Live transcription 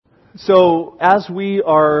So, as we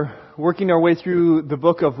are working our way through the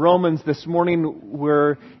book of Romans this morning,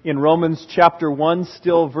 we're in Romans chapter 1,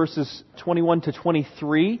 still verses 21 to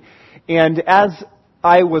 23. And as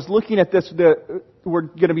I was looking at this, we're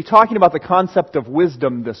going to be talking about the concept of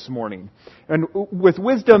wisdom this morning. And with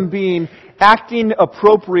wisdom being acting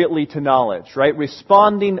appropriately to knowledge, right?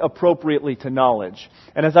 Responding appropriately to knowledge.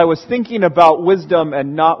 And as I was thinking about wisdom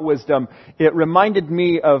and not wisdom, it reminded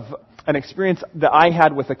me of an experience that I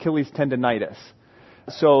had with Achilles tendonitis.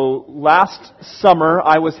 So last summer,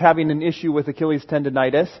 I was having an issue with Achilles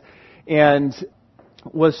tendonitis and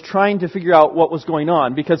was trying to figure out what was going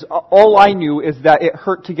on, because all I knew is that it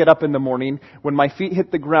hurt to get up in the morning. When my feet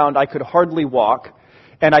hit the ground, I could hardly walk,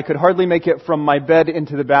 and I could hardly make it from my bed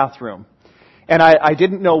into the bathroom. And I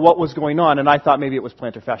didn't know what was going on, and I thought maybe it was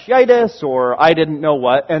plantar fasciitis, or I didn't know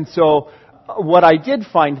what. And so what I did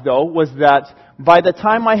find, though, was that by the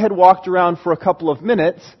time I had walked around for a couple of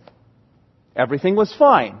minutes, everything was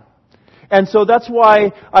fine. And so that's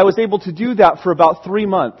why I was able to do that for about 3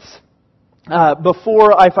 months.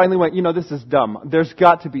 Before I finally went, this is dumb. There's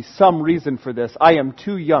got to be some reason for this. I am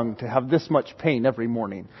too young to have this much pain every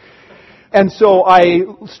morning. And so I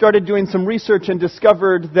started doing some research and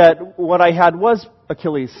discovered that what I had was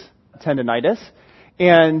Achilles tendonitis,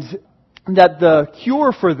 and that the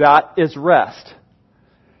cure for that is rest.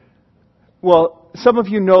 Well, some of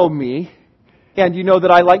you know me, and you know that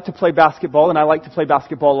I like to play basketball, and I like to play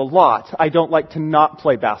basketball a lot. I don't like to not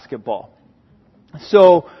play basketball.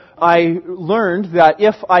 So I learned that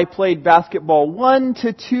if I played basketball 1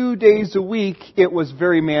 to 2 days a week, it was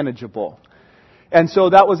very manageable. And so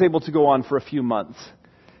that was able to go on for a few months.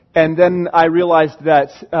 And then I realized that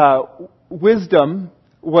wisdom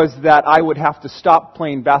was that I would have to stop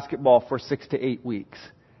playing basketball for 6 to 8 weeks.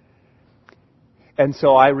 And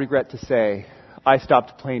so I regret to say I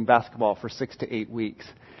stopped playing basketball for 6 to 8 weeks.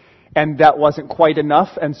 And that wasn't quite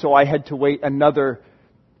enough, and so I had to wait another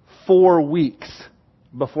 4 weeks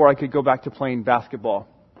before I could go back to playing basketball.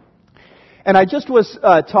 And I just was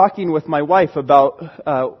talking with my wife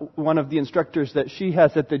about one of the instructors that she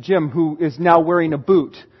has at the gym who is now wearing a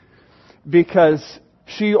boot because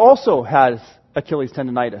she also has Achilles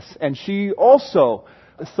tendonitis. And she also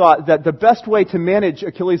thought that the best way to manage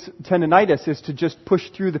Achilles tendonitis is to just push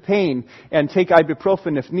through the pain and take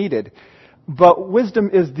ibuprofen if needed. But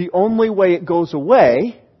wisdom is the only way it goes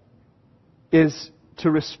away is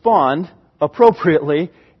to respond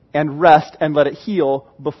appropriately and rest and let it heal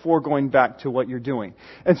before going back to what you're doing.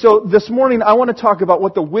 And so this morning I want to talk about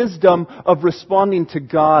what the wisdom of responding to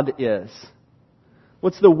God is.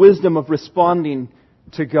 What's the wisdom of responding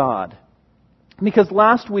to God? Because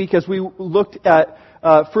last week as we looked at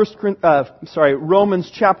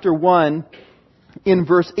Romans chapter 1 in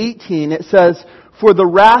verse 18, it says, "For the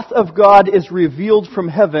wrath of God is revealed from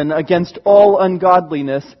heaven against all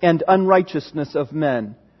ungodliness and unrighteousness of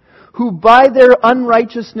men, who by their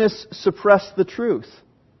unrighteousness suppress the truth.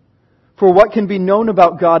 For what can be known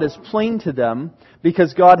about God is plain to them,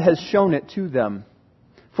 because God has shown it to them.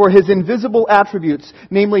 For His invisible attributes,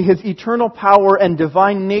 namely His eternal power and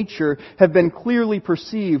divine nature, have been clearly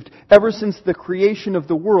perceived ever since the creation of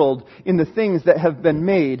the world in the things that have been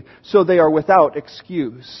made, so they are without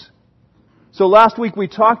excuse." So last week we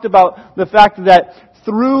talked about the fact that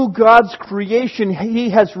through God's creation,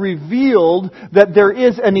 He has revealed that there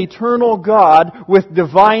is an eternal God with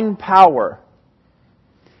divine power.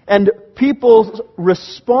 And people's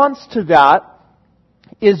response to that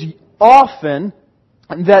is often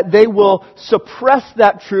that they will suppress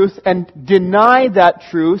that truth and deny that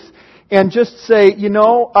truth and just say,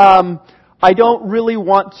 I don't really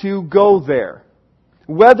want to go there.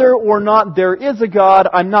 Whether or not there is a God,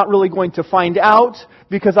 I'm not really going to find out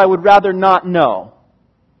because I would rather not know.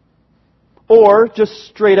 Or just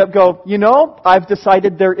straight up go, I've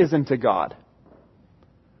decided there isn't a God.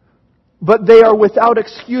 But they are without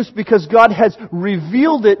excuse because God has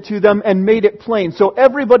revealed it to them and made it plain. So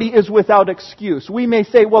everybody is without excuse. We may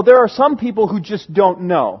say, well, there are some people who just don't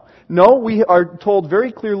know. No, we are told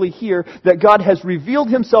very clearly here that God has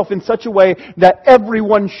revealed Himself in such a way that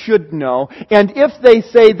everyone should know. And if they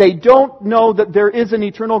say they don't know that there is an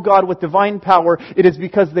eternal God with divine power, it is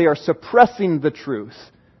because they are suppressing the truth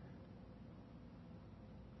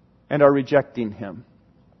and are rejecting Him.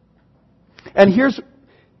 And here's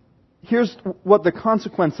what the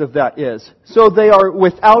consequence of that is. So they are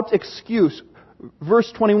without excuse. Verse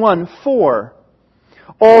 21, "For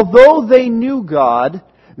although they knew God,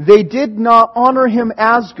 they did not honor Him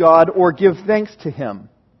as God or give thanks to Him,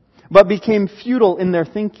 but became futile in their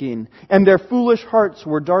thinking, and their foolish hearts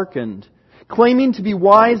were darkened. Claiming to be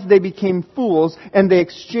wise, they became fools, and they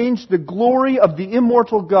exchanged the glory of the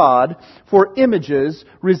immortal God for images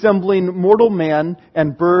resembling mortal man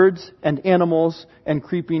and birds and animals and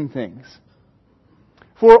creeping things.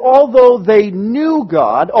 For although they knew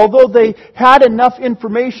God, although they had enough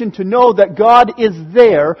information to know that God is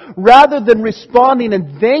there, rather than responding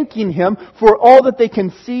and thanking Him for all that they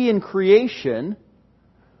can see in creation,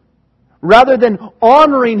 rather than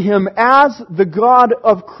honoring Him as the God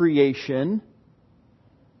of creation,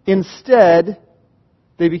 instead,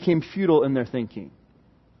 they became futile in their thinking.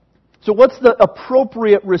 So what's the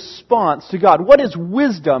appropriate response to God? What is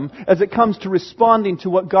wisdom as it comes to responding to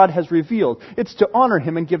what God has revealed? It's to honor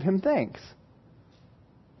Him and give Him thanks.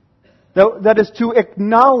 That is to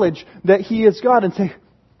acknowledge that He is God and say,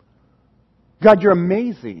 God, you're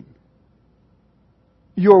amazing.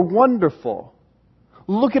 You're wonderful.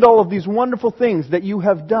 Look at all of these wonderful things that you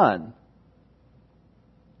have done.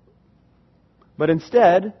 But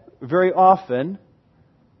instead, very often,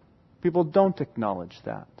 people don't acknowledge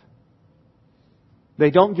that. They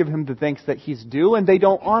don't give Him the thanks that He's due, and they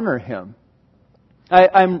don't honor Him.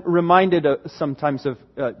 I'm reminded sometimes of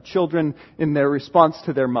children in their response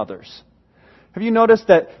to their mothers. Have you noticed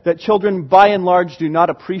that children, by and large, do not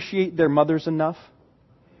appreciate their mothers enough?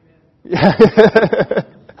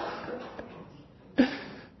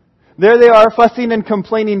 There they are, fussing and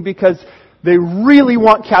complaining because they really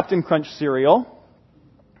want Captain Crunch cereal.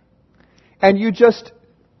 And you just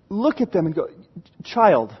look at them and go,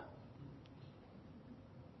 child,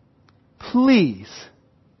 please.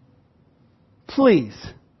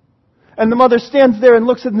 And the mother stands there and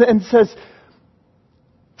looks at them and says,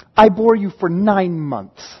 I bore you for 9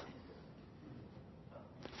 months.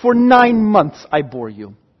 For 9 months I bore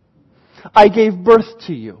you. I gave birth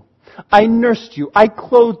to you. I nursed you. I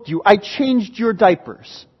clothed you. I changed your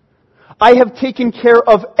diapers. I have taken care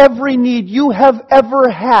of every need you have ever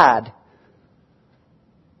had.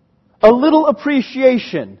 A little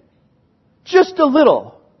appreciation. Just a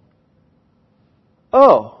little.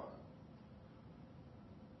 Oh.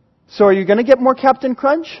 So are you going to get more Captain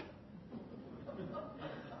Crunch?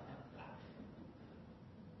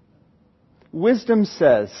 Wisdom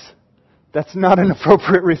says that's not an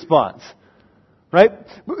appropriate response. Right?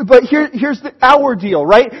 But here's our deal,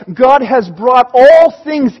 right? God has brought all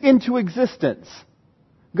things into existence.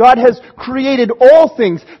 God has created all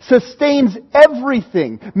things, sustains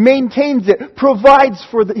everything, maintains it, provides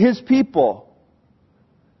for His people.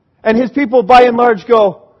 And His people, by and large,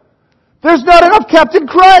 go, there's not enough Captain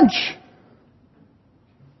Crunch!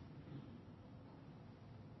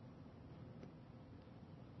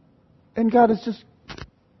 And God is just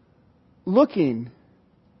looking.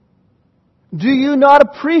 Do you not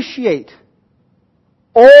appreciate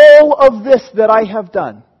all of this that I have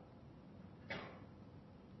done?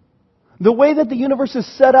 The way that the universe is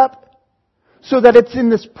set up so that it's in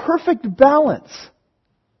this perfect balance.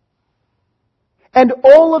 And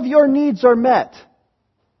all of your needs are met.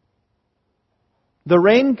 The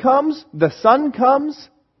rain comes, the sun comes,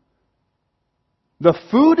 the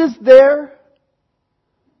food is there.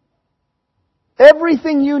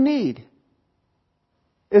 Everything you need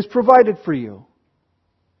is provided for you.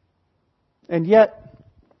 And yet,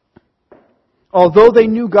 although they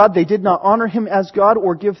knew God, they did not honor Him as God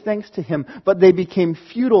or give thanks to Him, but they became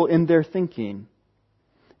futile in their thinking,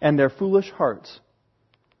 and their foolish hearts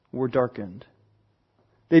were darkened.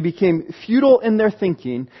 They became futile in their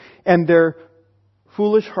thinking, and their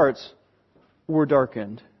foolish hearts were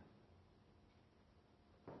darkened.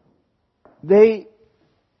 And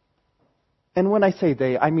when I say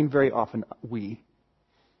they, I mean very often we,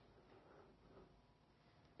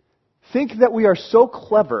 think that we are so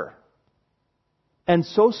clever and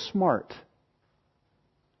so smart,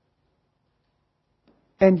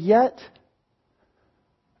 and yet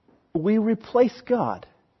we replace God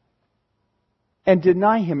and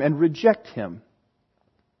deny Him and reject Him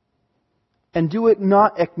and do it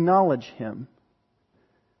not acknowledge Him.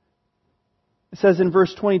 It says in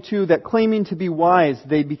verse 22 that claiming to be wise,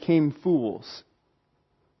 they became fools.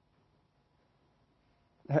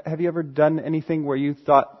 Have you ever done anything where you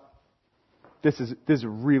thought, this is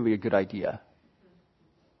really a good idea?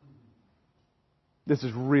 This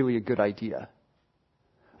is really a good idea.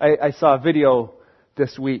 I saw a video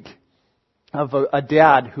this week of a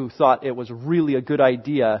dad who thought it was really a good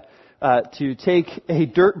idea to take a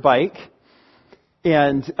dirt bike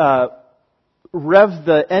and rev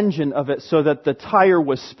the engine of it so that the tire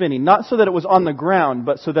was spinning. Not so that it was on the ground,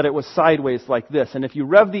 but so that it was sideways like this. And if you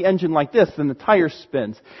rev the engine like this, then the tire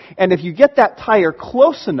spins. And if you get that tire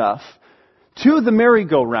close enough to the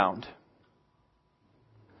merry-go-round,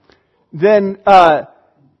 then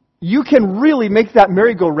you can really make that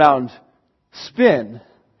merry-go-round spin.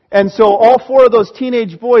 And so all 4 of those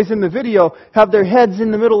teenage boys in the video have their heads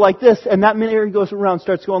in the middle like this, and that merry-go-round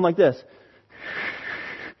starts going like this.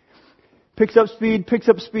 Picks up speed, picks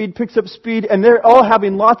up speed, picks up speed, and they're all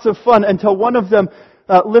having lots of fun until one of them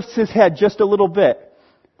lifts his head just a little bit.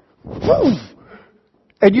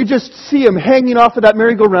 And you just see him hanging off of that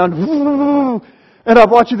merry-go-round. And I'm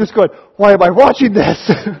watching this going, why am I watching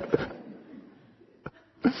this?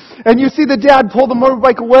 And you see the dad pull the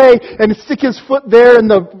motorbike away and stick his foot there,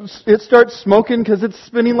 and it starts smoking because it's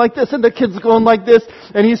spinning like this, and the kid's going like this,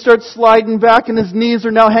 and he starts sliding back, and his knees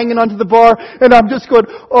are now hanging onto the bar, and I'm just going,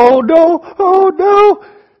 oh no.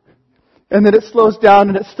 And then it slows down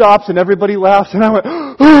and it stops and everybody laughs, and I went,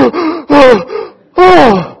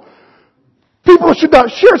 oh. People should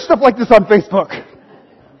not share stuff like this on Facebook.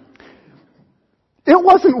 It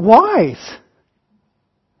wasn't wise.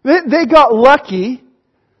 They got lucky.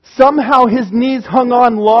 Somehow his knees hung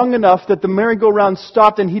on long enough that the merry-go-round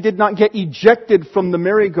stopped and he did not get ejected from the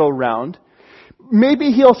merry-go-round.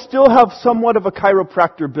 Maybe he'll still have somewhat of a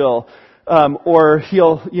chiropractor bill, or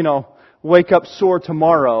he'll, wake up sore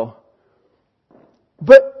tomorrow.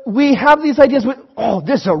 But we have these ideas with,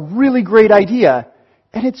 this is a really great idea.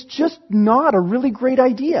 And it's just not a really great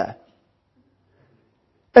idea.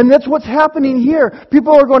 And that's what's happening here.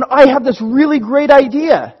 People are going, I have this really great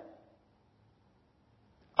idea.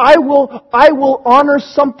 I will honor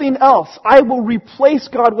something else. I will replace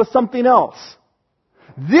God with something else.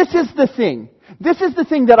 This is the thing. This is the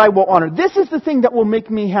thing that I will honor. This is the thing that will make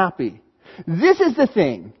me happy. This is the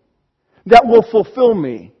thing that will fulfill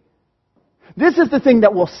me. This is the thing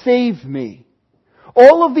that will save me.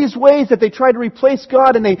 All of these ways that they try to replace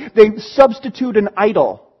God, and they substitute an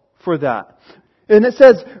idol for that. And it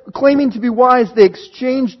says, claiming to be wise, they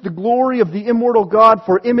exchanged the glory of the immortal God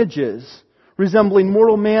for images, resembling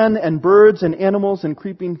mortal man and birds and animals and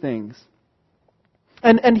creeping things.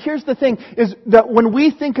 And here's the thing, is that when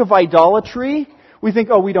we think of idolatry, we think,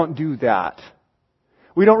 we don't do that.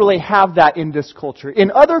 We don't really have that in this culture.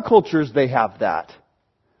 In other cultures, they have that.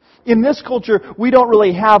 In this culture, we don't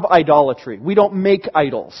really have idolatry. We don't make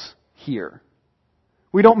idols here.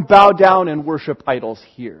 We don't bow down and worship idols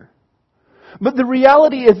here. But the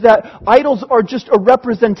reality is that idols are just a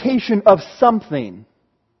representation of something.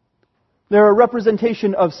 They're a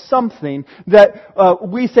representation of something that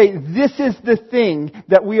we say, this is the thing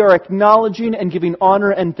that we are acknowledging and giving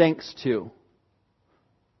honor and thanks to.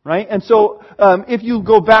 Right? And so, if you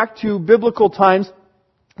go back to biblical times,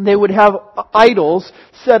 they would have idols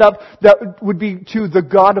set up that would be to the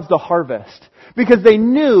God of the harvest. Because they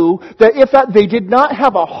knew that if they did not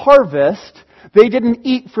have a harvest, they didn't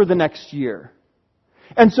eat for the next year.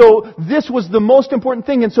 And so this was the most important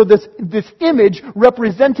thing. And so this image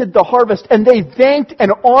represented the harvest. And they thanked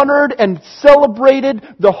and honored and celebrated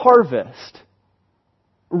the harvest,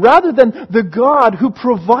 rather than the God who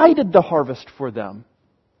provided the harvest for them.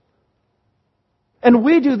 And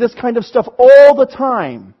we do this kind of stuff all the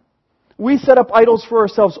time. We set up idols for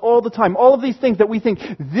ourselves all the time. All of these things that we think,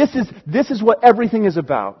 this is what everything is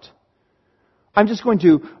about. I'm just going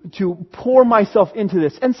to pour myself into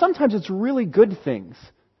this. And sometimes it's really good things.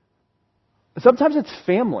 Sometimes it's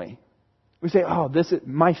family. We say, this is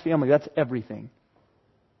my family, that's everything.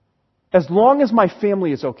 As long as my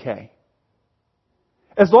family is okay.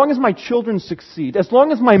 As long as my children succeed, as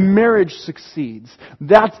long as my marriage succeeds,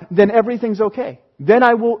 then everything's okay. Then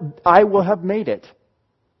I will have made it.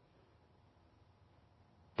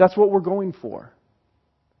 That's what we're going for.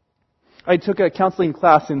 I took a counseling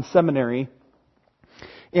class in seminary,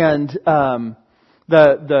 and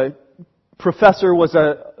the professor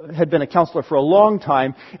had been a counselor for a long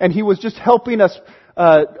time, and he was just helping us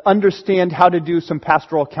understand how to do some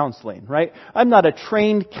pastoral counseling, right? I'm not a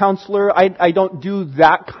trained counselor. I don't do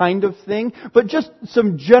that kind of thing, but just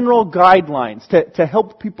some general guidelines to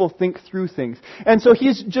help people think through things. And so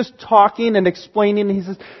he's just talking and explaining, and he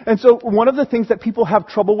says, and so one of the things that people have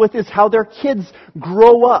trouble with is how their kids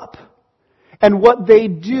grow up and what they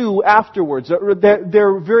do afterwards.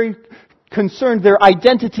 They're very concerned their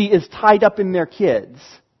identity is tied up in their kids.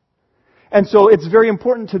 And so it's very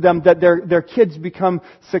important to them that their kids become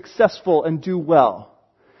successful and do well.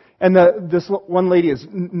 And this one lady is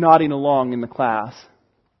nodding along in the class.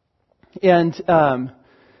 And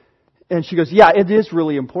she goes, yeah, it is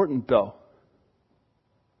really important though.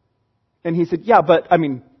 And he said, yeah, but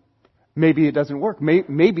maybe it doesn't work.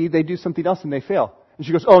 Maybe they do something else and they fail. And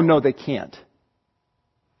she goes, oh no, they can't.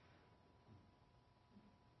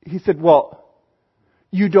 He said, well,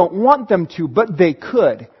 you don't want them to, but they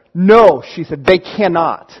could. No, she said, they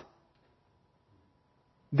cannot.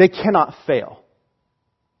 They cannot fail.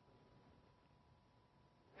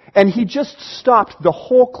 And he just stopped the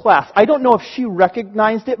whole class. I don't know if she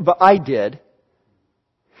recognized it, but I did.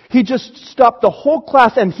 He just stopped the whole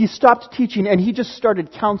class and he stopped teaching and he just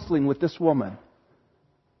started counseling with this woman.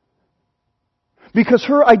 Because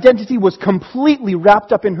her identity was completely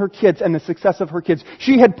wrapped up in her kids and the success of her kids.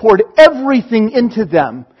 She had poured everything into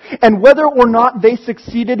them. And whether or not they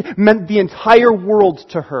succeeded meant the entire world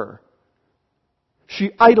to her.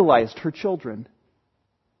 She idolized her children.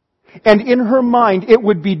 And in her mind, it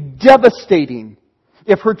would be devastating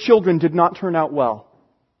if her children did not turn out well.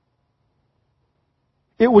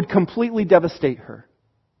 It would completely devastate her.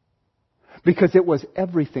 Because it was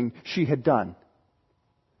everything she had done.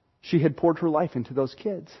 She had poured her life into those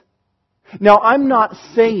kids. Now, I'm not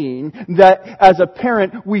saying that as a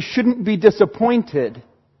parent we shouldn't be disappointed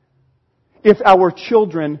if our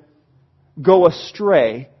children go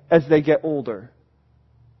astray as they get older.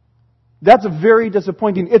 That's very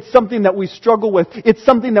disappointing. It's something that we struggle with. It's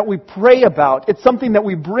something that we pray about. It's something that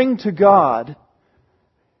we bring to God.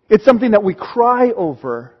 It's something that we cry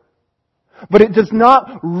over. But it does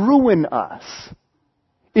not ruin us.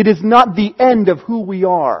 It is not the end of who we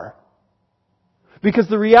are. Because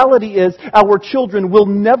the reality is, our children will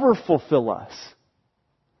never fulfill us.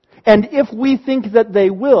 And if we think that they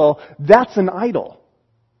will, that's an idol.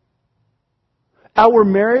 Our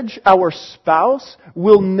marriage, our spouse,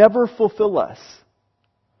 will never fulfill us.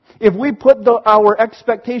 If we put our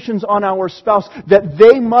expectations on our spouse that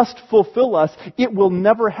they must fulfill us, it will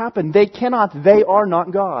never happen. They cannot. They are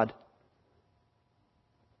not God.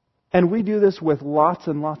 And we do this with lots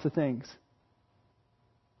and lots of things.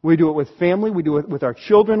 We do it with family. We do it with our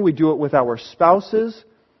children. We do it with our spouses.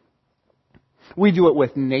 We do it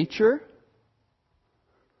with nature.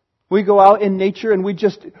 We go out in nature and we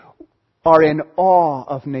just are in awe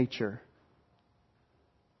of nature.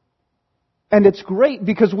 And it's great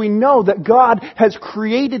because we know that God has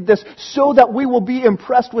created this so that we will be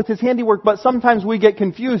impressed with His handiwork, but sometimes we get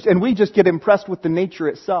confused and we just get impressed with the nature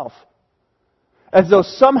itself. As though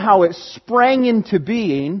somehow it sprang into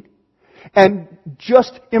being and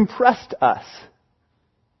just impressed us.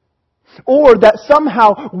 Or that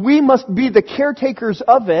somehow we must be the caretakers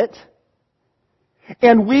of it,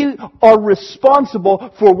 and we are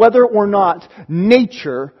responsible for whether or not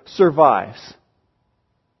nature survives.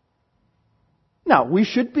 Now, we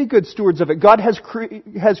should be good stewards of it. God has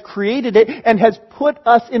created it and has put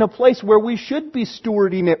us in a place where we should be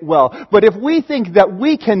stewarding it well. But if we think that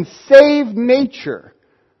we can save nature,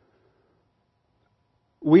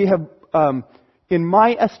 we have, in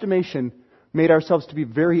my estimation, made ourselves to be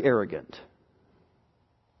very arrogant.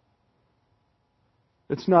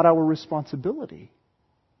 It's not our responsibility.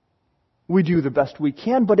 We do the best we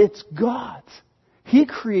can, but it's God's. He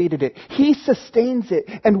created it. He sustains it,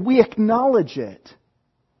 and we acknowledge it.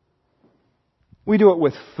 We do it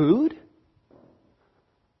with food.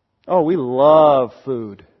 Oh, we love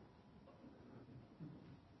food.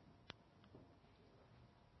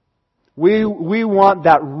 We want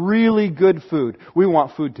that really good food. We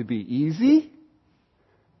want food to be easy.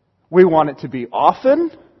 We want it to be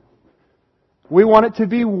often. We want it to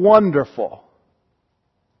be wonderful.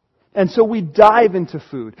 And so we dive into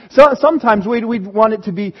food. So sometimes we want it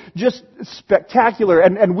to be just spectacular,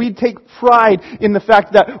 and we take pride in the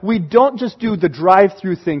fact that we don't just do the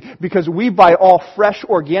drive-through thing because we buy all fresh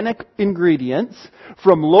organic ingredients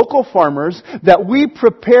from local farmers that we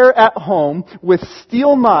prepare at home with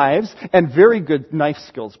steel knives and very good knife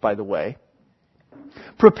skills, by the way.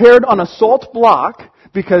 Prepared on a salt block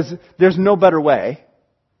because there's no better way.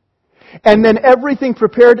 And then everything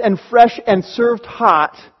prepared and fresh and served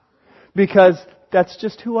hot because that's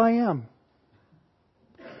just who I am.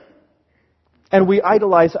 And we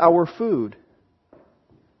idolize our food.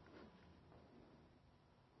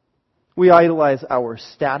 We idolize our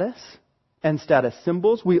status and status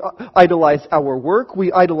symbols. We idolize our work.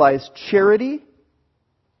 We idolize charity.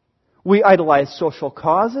 We idolize social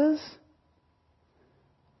causes.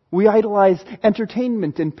 We idolize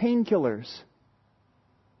entertainment and painkillers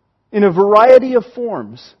in a variety of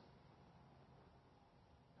forms.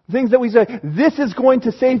 Things that we say, this is going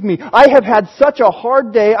to save me. I have had such a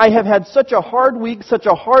hard day. I have had such a hard week, such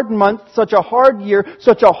a hard month, such a hard year,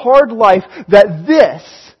 such a hard life, that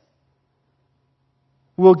this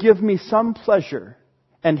will give me some pleasure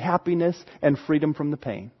and happiness and freedom from the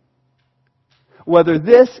pain. Whether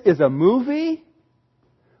this is a movie,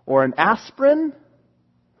 or an aspirin,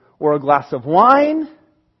 or a glass of wine,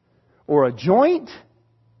 or a joint,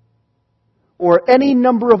 or any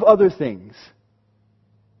number of other things.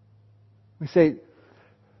 We say,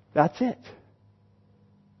 that's it.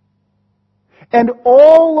 And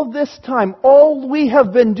all of this time, all we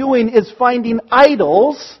have been doing is finding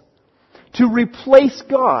idols to replace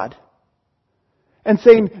God and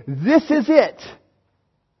saying, this is it.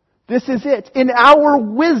 This is it. In our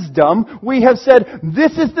wisdom, we have said,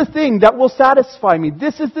 this is the thing that will satisfy me.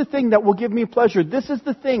 This is the thing that will give me pleasure. This is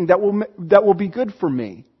the thing that will be good for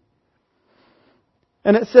me.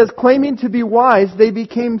 And it says, claiming to be wise, they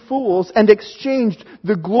became fools and exchanged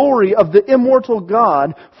the glory of the immortal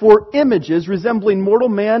God for images resembling mortal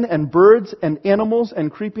man and birds and animals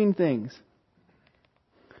and creeping things.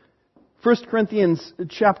 1 Corinthians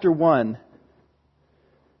chapter 1.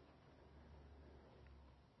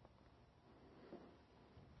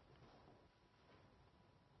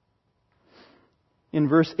 In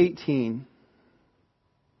verse 18.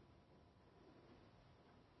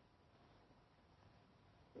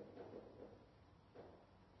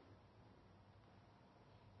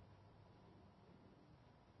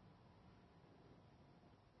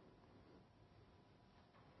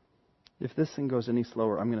 If this thing goes any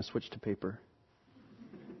slower, I'm going to switch to paper.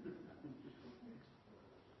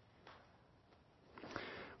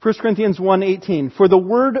 1 Corinthians 1:18, for the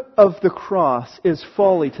word of the cross is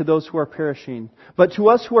folly to those who are perishing, but to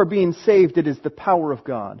us who are being saved it is the power of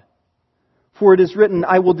God. For it is written,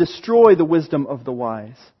 I will destroy the wisdom of the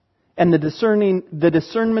wise, and the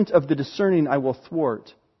discernment of the discerning I will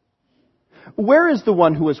thwart. Where is the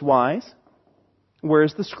one who is wise? Where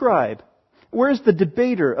is the scribe? Where is the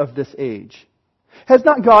debater of this age? Has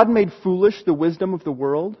not God made foolish the wisdom of the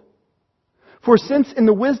world? For since in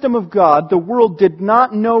the wisdom of God the world did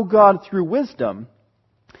not know God through wisdom,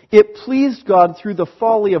 it pleased God through the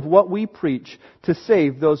folly of what we preach to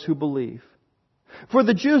save those who believe. For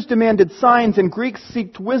the Jews demanded signs and Greeks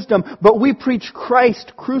seeked wisdom, but we preach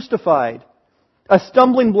Christ crucified, a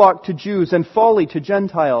stumbling block to Jews and folly to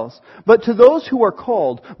Gentiles. But to those who are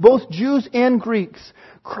called, both Jews and Greeks,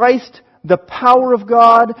 Christ the power of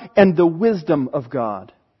God and the wisdom of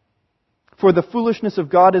God. For the foolishness of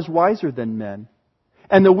God is wiser than men,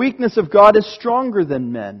 and the weakness of God is stronger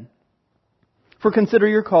than men. For consider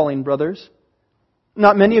your calling, brothers.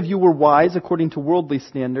 Not many of you were wise according to worldly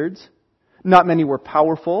standards. Not many were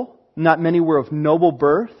powerful. Not many were of noble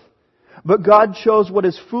birth. But God chose what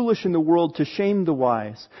is foolish in the world to shame the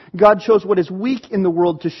wise. God chose what is weak in the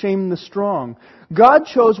world to shame the strong. God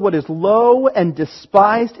chose what is low and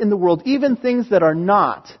despised in the world, even things that are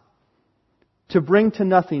not, to bring to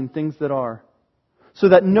nothing things that are, so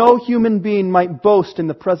that no human being might boast in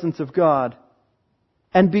the presence of God.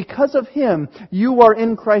 And because of Him, you are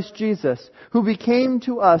in Christ Jesus, who became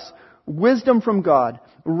to us wisdom from God,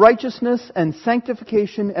 righteousness and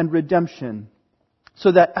sanctification and redemption,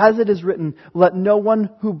 so that as it is written, let the one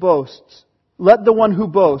who boasts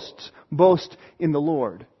boast in the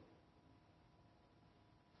Lord.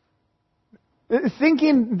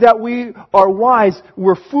 Thinking that we are wise,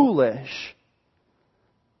 we're foolish.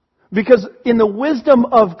 Because in the wisdom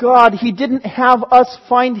of God, He didn't have us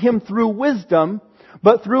find Him through wisdom,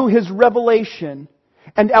 but through His revelation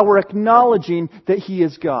and our acknowledging that He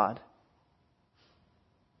is God.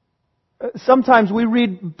 Sometimes we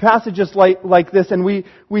read passages like this and we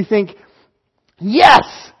think, yes,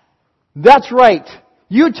 that's right.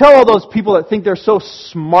 You tell all those people that think they're so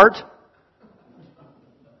smart.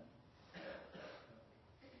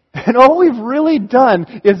 And all we've really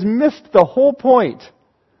done is missed the whole point.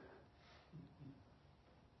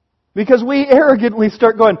 Because we arrogantly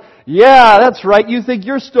start going, yeah, that's right, you think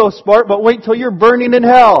you're so smart, but wait till you're burning in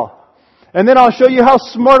hell. And then I'll show you how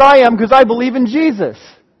smart I am because I believe in Jesus.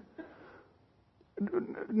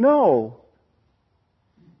 No.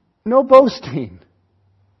 No boasting.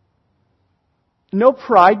 No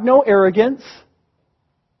pride, no arrogance.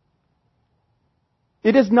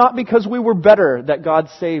 It is not because we were better that God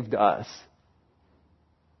saved us.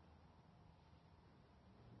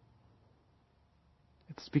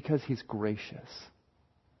 It's because He's gracious.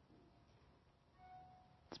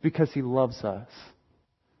 It's because He loves us.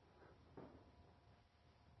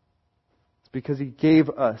 It's because He gave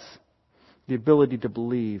us the ability to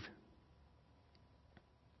believe.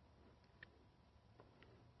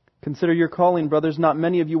 Consider your calling, brothers. Not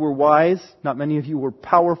many of you were wise. Not many of you were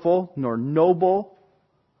powerful, nor noble.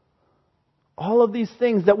 All of these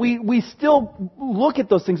things that we still look at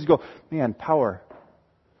those things and go, man, power.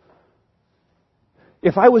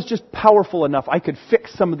 If I was just powerful enough, I could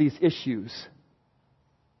fix some of these issues.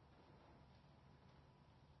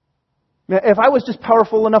 If I was just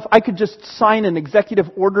powerful enough, I could just sign an executive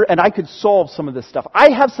order and I could solve some of this stuff.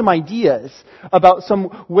 I have some ideas about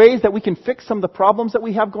some ways that we can fix some of the problems that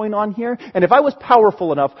we have going on here. And if I was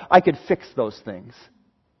powerful enough, I could fix those things.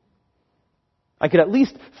 I could at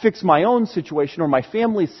least fix my own situation or my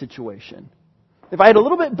family's situation. if I had a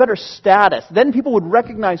little bit better status, then people would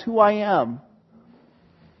recognize who I am.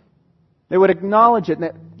 They would acknowledge it,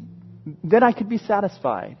 and then I could be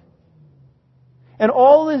satisfied. And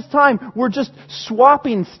all this time, we're just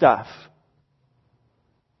swapping stuff.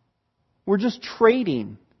 We're just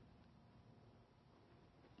trading.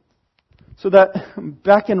 So that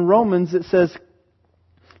back in Romans it says,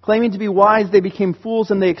 claiming to be wise, they became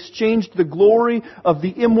fools, and they exchanged the glory of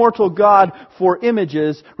the immortal God for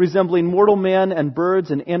images resembling mortal man and birds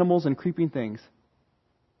and animals and creeping things.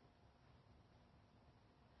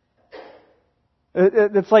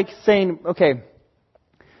 It's like saying, okay,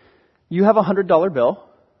 you have a $100 bill.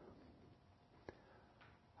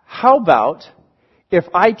 How about if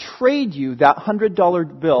I trade you that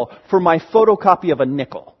 $100 bill for my photocopy of a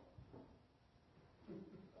nickel?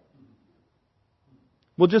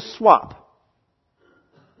 We'll just swap.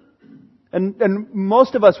 And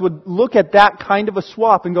most of us would look at that kind of a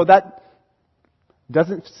swap and go, that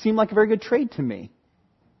doesn't seem like a very good trade to me.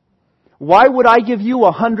 Why would I give you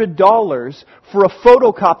 $100 for a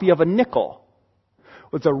photocopy of a nickel?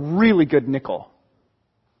 Well, it's a really good nickel.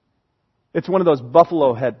 It's one of those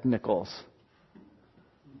buffalo head nickels.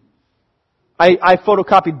 I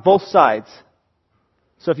photocopied both sides.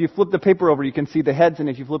 So if you flip the paper over, you can see the heads, and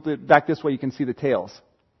if you flip it back this way, you can see the tails.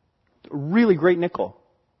 Really great nickel.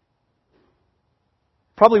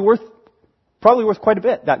 Probably worth quite a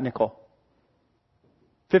bit, that nickel.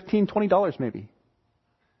 $15, $20 maybe.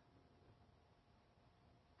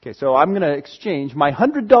 Okay, so I'm going to exchange my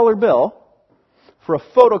 $100 bill for a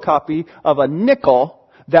photocopy of a nickel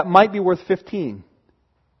that might be worth $15.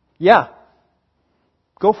 Yeah.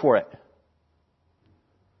 Go for it.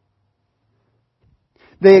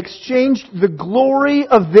 They exchanged the glory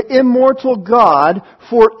of the immortal God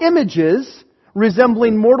for images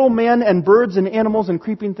resembling mortal man and birds and animals and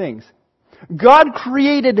creeping things. God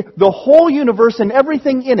created the whole universe and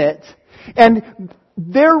everything in it, and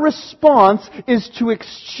their response is to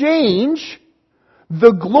exchange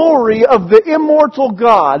the glory of the immortal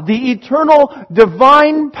God, the eternal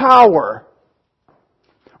divine power.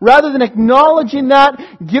 Rather than acknowledging that,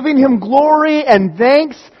 giving Him glory and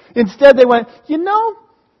thanks, instead they went,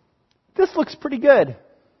 this looks pretty good.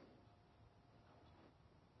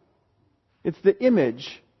 It's the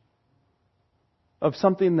image of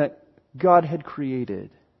something that God had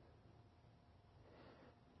created.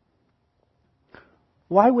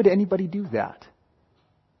 Why would anybody do that?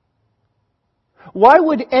 Why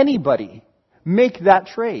would anybody make that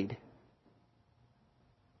trade?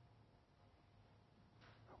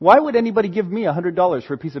 Why would anybody give me $100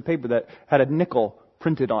 for a piece of paper that had a nickel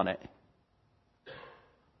printed on it?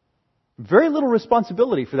 Very little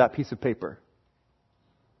responsibility for that piece of paper.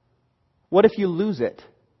 What if you lose it?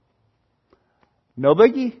 No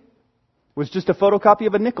biggie. It was just a photocopy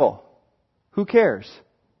of a nickel. Who cares?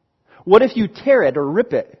 What if you tear it or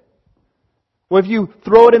rip it? What if you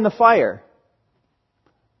throw it in the fire?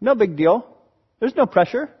 No big deal. There's no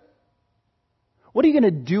pressure. What are you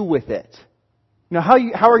going to do with it? How are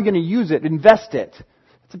you going to use it, invest it?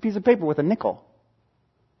 It's a piece of paper with a nickel.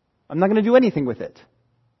 I'm not going to do anything with it.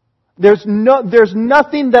 There's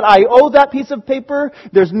nothing that I owe that piece of paper.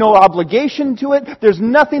 There's no obligation to it. There's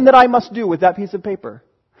nothing that I must do with that piece of paper.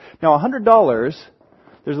 Now, $100,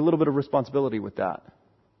 there's a little bit of responsibility with that.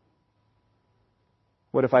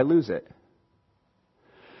 What if I lose it?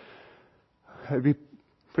 I'd be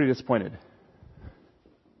pretty disappointed.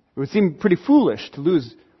 It would seem pretty foolish to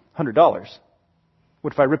lose $100.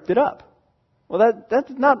 What if I ripped it up? Well, that's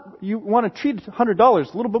not, you want to treat $100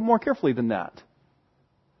 a little bit more carefully than that.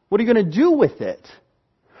 What are you going to do with it?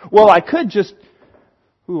 Well, I could just,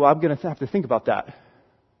 I'm going to have to think about that.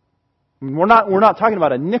 I mean, we're not talking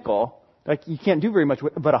about a nickel. Like, you can't do very much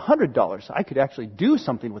with, but $100. I could actually do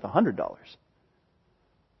something with $100.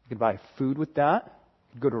 I could buy food with that.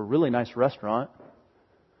 I could go to a really nice restaurant.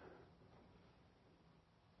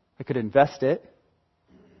 I could invest it.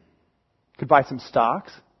 I could buy some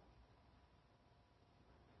stocks.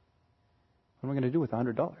 What am I going to do with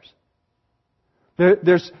 $100?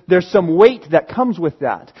 There's some weight that comes with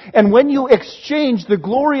that. And when you exchange the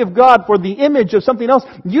glory of God for the image of something else,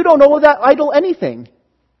 you don't owe that idol anything.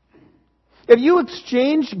 If you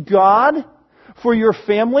exchange God for your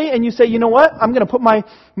family and you say, you know what, I'm going to put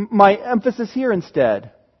my emphasis here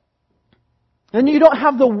instead, then you don't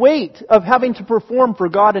have the weight of having to perform for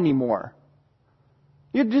God anymore.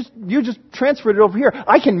 You just transferred it over here.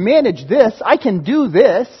 I can manage this. I can do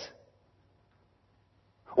this.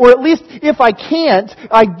 Or at least, if I can't,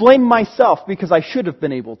 I blame myself because I should have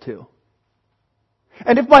been able to.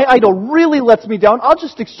 And if my idol really lets me down, I'll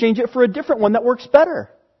just exchange it for a different one that works better.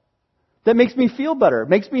 That makes me feel better,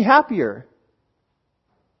 makes me happier.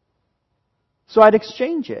 so I'd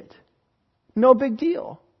exchange it. No big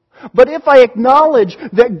deal. But if I acknowledge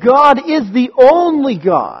that God is the only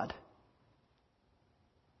God,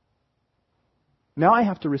 now I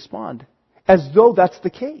have to respond as though that's the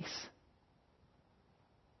case.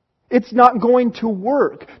 It's not going to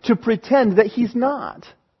work to pretend that He's not.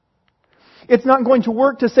 It's not going to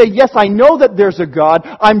work to say, yes, I know that there's a God,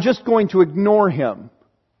 I'm just going to ignore Him.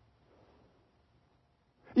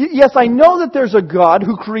 Yes, I know that there's a God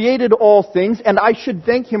who created all things, and I should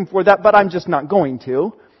thank Him for that, but I'm just not going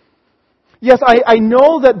to. Yes, I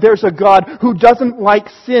know that there's a God who doesn't like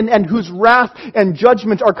sin and whose wrath and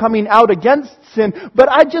judgment are coming out against sin, but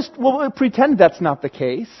I just will pretend that's not the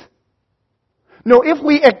case. No, if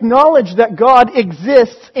we acknowledge that God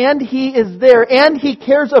exists and He is there and He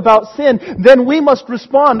cares about sin, then we must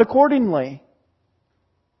respond accordingly.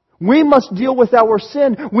 We must deal with our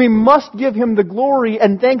sin. We must give Him the glory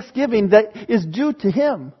and thanksgiving that is due to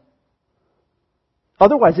Him.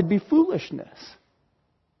 Otherwise, it'd be foolishness.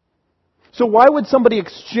 So why would somebody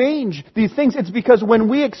exchange these things? It's because when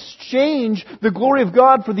we exchange the glory of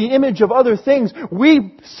God for the image of other things,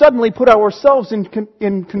 we suddenly put ourselves in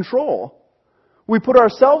control. We put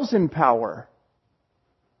ourselves in power.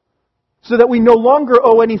 So that we no longer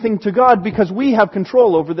owe anything to God because we have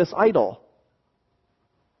control over this idol.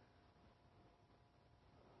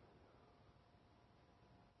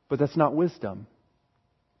 But that's not wisdom.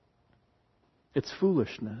 It's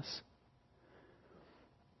foolishness.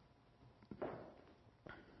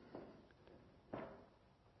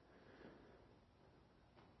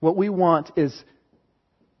 What we want is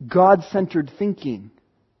God-centered thinking.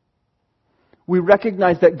 We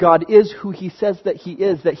recognize that God is who He says that He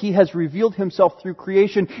is, that He has revealed Himself through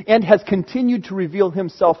creation and has continued to reveal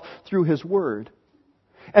Himself through His Word.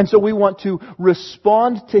 And so we want to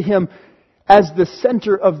respond to Him as the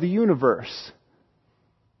center of the universe.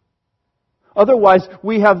 Otherwise,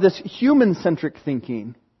 we have this human-centric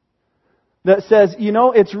thinking that says,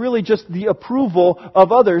 it's really just the approval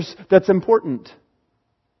of others that's important.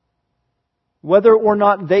 Whether or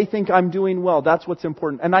not they think I'm doing well, that's what's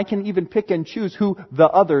important. And I can even pick and choose who the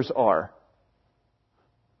others are.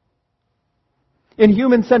 In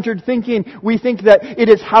human-centered thinking, we think that it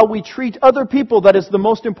is how we treat other people that is the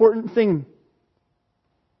most important thing,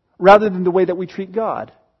 rather than the way that we treat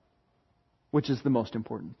God, which is the most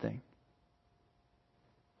important thing.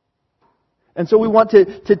 And so we want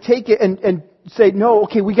to take it and say, no,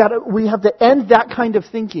 okay, we have to end that kind of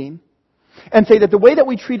thinking. And say that the way that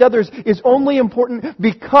we treat others is only important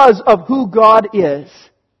because of who God is.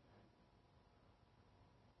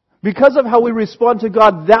 Because of how we respond to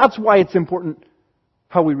God, that's why it's important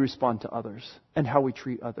how we respond to others and how we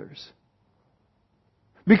treat others.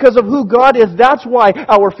 Because of who God is, that's why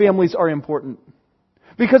our families are important.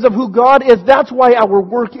 Because of who God is, that's why our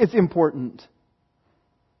work is important.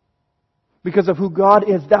 Because of who God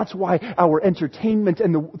is, that's why our entertainment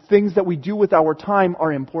and the things that we do with our time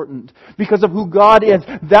are important. Because of who God is,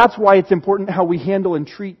 that's why it's important how we handle and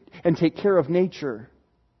treat and take care of nature.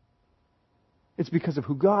 It's because of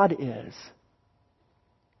who God is.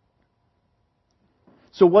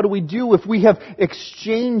 So what do we do if we have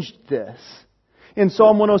exchanged this? In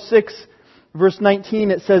Psalm 106, verse 19,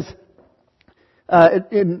 it says,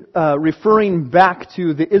 referring back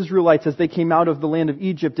to the Israelites as they came out of the land of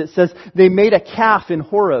Egypt, it says, they made a calf in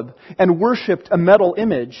Horeb and worshipped a metal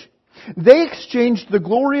image. They exchanged the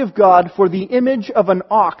glory of God for the image of an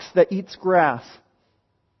ox that eats grass.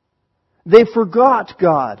 They forgot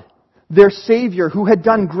God, their Savior, who had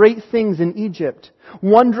done great things in Egypt,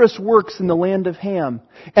 wondrous works in the land of Ham,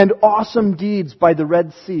 and awesome deeds by the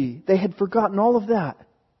Red Sea. They had forgotten all of that.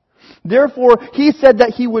 Therefore, He said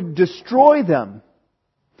that He would destroy them.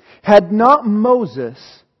 Had not Moses,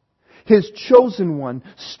 His chosen one,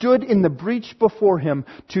 stood in the breach before Him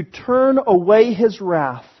to turn away His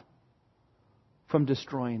wrath from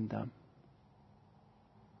destroying them.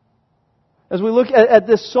 As we look at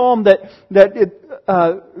this psalm that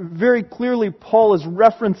very clearly Paul is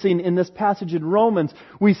referencing in this passage in Romans,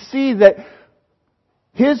 we see that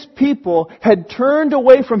His people had turned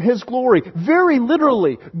away from His glory. Very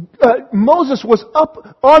literally, Moses was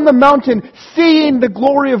up on the mountain seeing the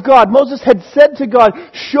glory of God. Moses had said to God,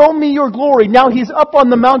 show me your glory. Now he's up on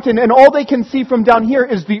the mountain and all they can see from down here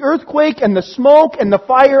is the earthquake and the smoke and the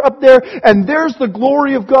fire up there. And there's the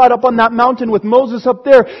glory of God up on that mountain with Moses up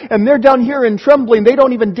there. And they're down here in trembling. They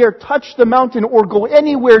don't even dare touch the mountain or go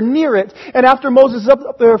anywhere near it. And after Moses is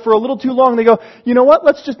up there for a little too long, they go, you know what?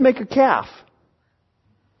 Let's just make a calf.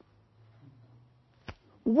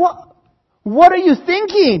 What are you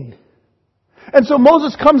thinking? And so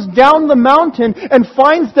Moses comes down the mountain and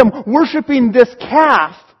finds them worshiping this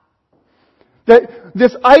calf. That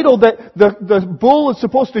this idol, that the bull is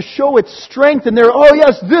supposed to show its strength, and they're, oh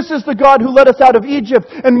yes, this is the God who led us out of Egypt.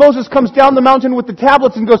 And Moses comes down the mountain with the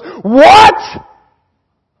tablets and goes, what?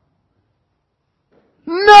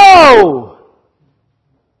 No!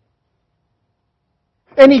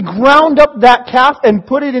 And he ground up that calf and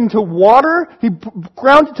put it into water. He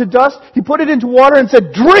ground it to dust. He put it into water and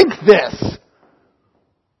said, drink this!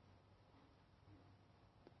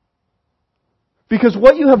 Because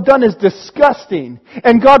what you have done is disgusting.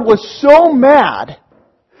 And God was so mad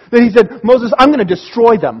that He said, Moses, I'm going to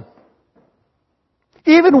destroy them.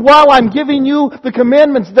 Even while I'm giving you the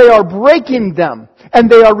commandments, they are breaking them. And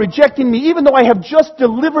they are rejecting me. Even though I have just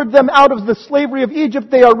delivered them out of the slavery of Egypt,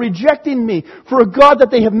 they are rejecting me. For a God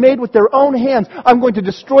that they have made with their own hands, I'm going to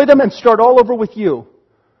destroy them and start all over with you.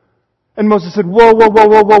 And Moses said, whoa, whoa, whoa,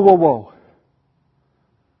 whoa, whoa, whoa, whoa.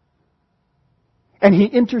 And he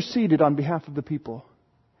interceded on behalf of the people.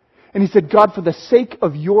 And he said, God, for the sake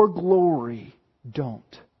of your glory, don't.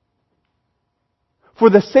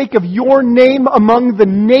 For the sake of your name among the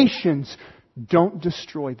nations, don't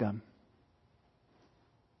destroy them.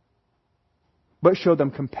 But show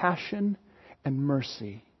them compassion and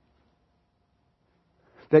mercy.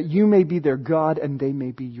 That you may be their God and they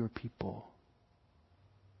may be your people.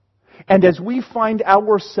 And as we find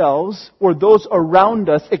ourselves, or those around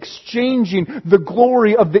us, exchanging the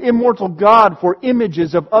glory of the immortal God for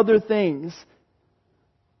images of other things,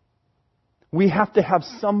 we have to have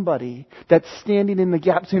somebody that's standing in the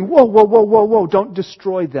gap saying, whoa, whoa, whoa, whoa, whoa, don't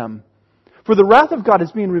destroy them. For the wrath of God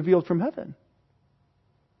is being revealed from heaven.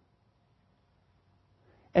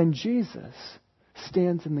 And Jesus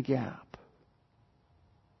stands in the gap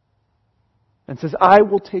and says, I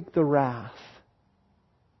will take the wrath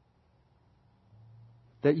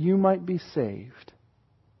that you might be saved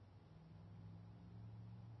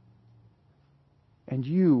and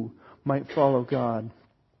you might follow God.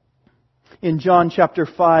 In John chapter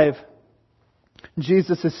 5,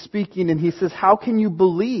 Jesus is speaking and He says, how can you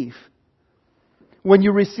believe when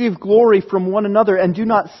you receive glory from one another and do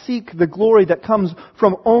not seek the glory that comes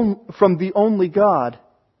from the only God?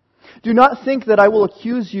 Do not think that I will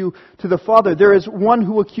accuse you to the Father. There is one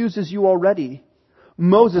who accuses you already,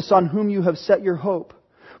 Moses, on whom you have set your hope.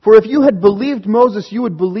 For if you had believed Moses, you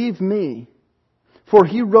would believe me, for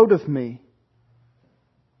he wrote of me.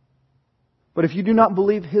 But if you do not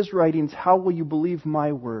believe his writings, how will you believe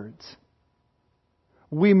my words?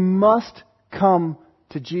 We must come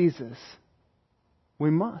to Jesus. We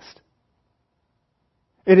must.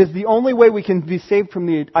 It is the only way we can be saved from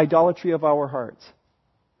the idolatry of our hearts.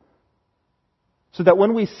 So that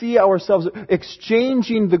when we see ourselves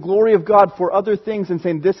exchanging the glory of God for other things and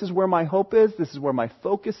saying, this is where my hope is, this is where my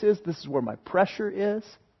focus is, this is where my pressure is,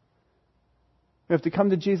 we have to come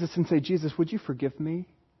to Jesus and say, Jesus, would you forgive me?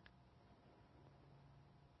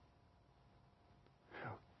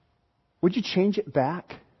 Would you change it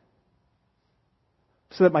back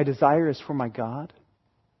so that my desire is for my God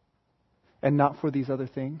and not for these other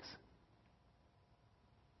things?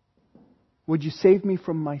 Would you save me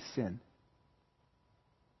from my sin?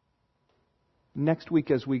 Next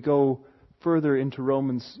week, as we go further into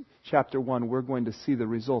Romans chapter 1, we're going to see the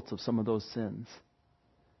results of some of those sins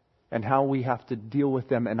and how we have to deal with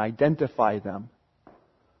them and identify them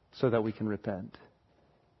so that we can repent.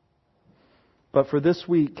 But for this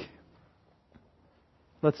week,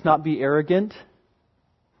 let's not be arrogant,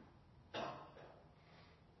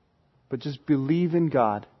 but just believe in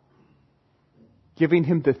God, giving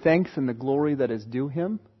Him the thanks and the glory that is due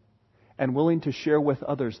Him, and willing to share with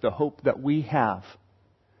others the hope that we have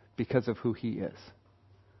because of who He is.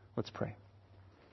 Let's pray.